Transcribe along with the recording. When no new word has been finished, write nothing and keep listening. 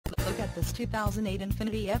with this 2008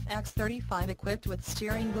 Infiniti FX35 equipped with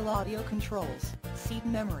steering wheel audio controls, seat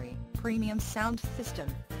memory, premium sound system,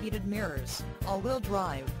 heated mirrors, all-wheel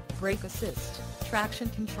drive, brake assist, traction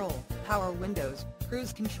control, power windows,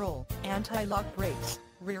 cruise control, anti-lock brakes,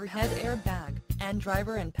 rear head airbag, and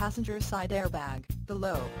driver and passenger side airbag. The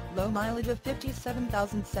low mileage of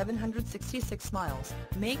 57,766 miles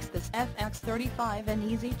makes this FX35 an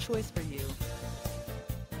easy choice for you.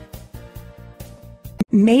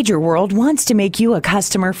 Major World wants to make you a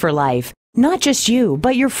customer for life. Not just you,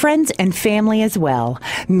 but your friends and family as well.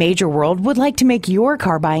 Major World would like to make your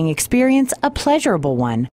car buying experience a pleasurable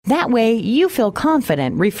one. That way, you feel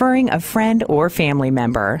confident referring a friend or family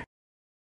member.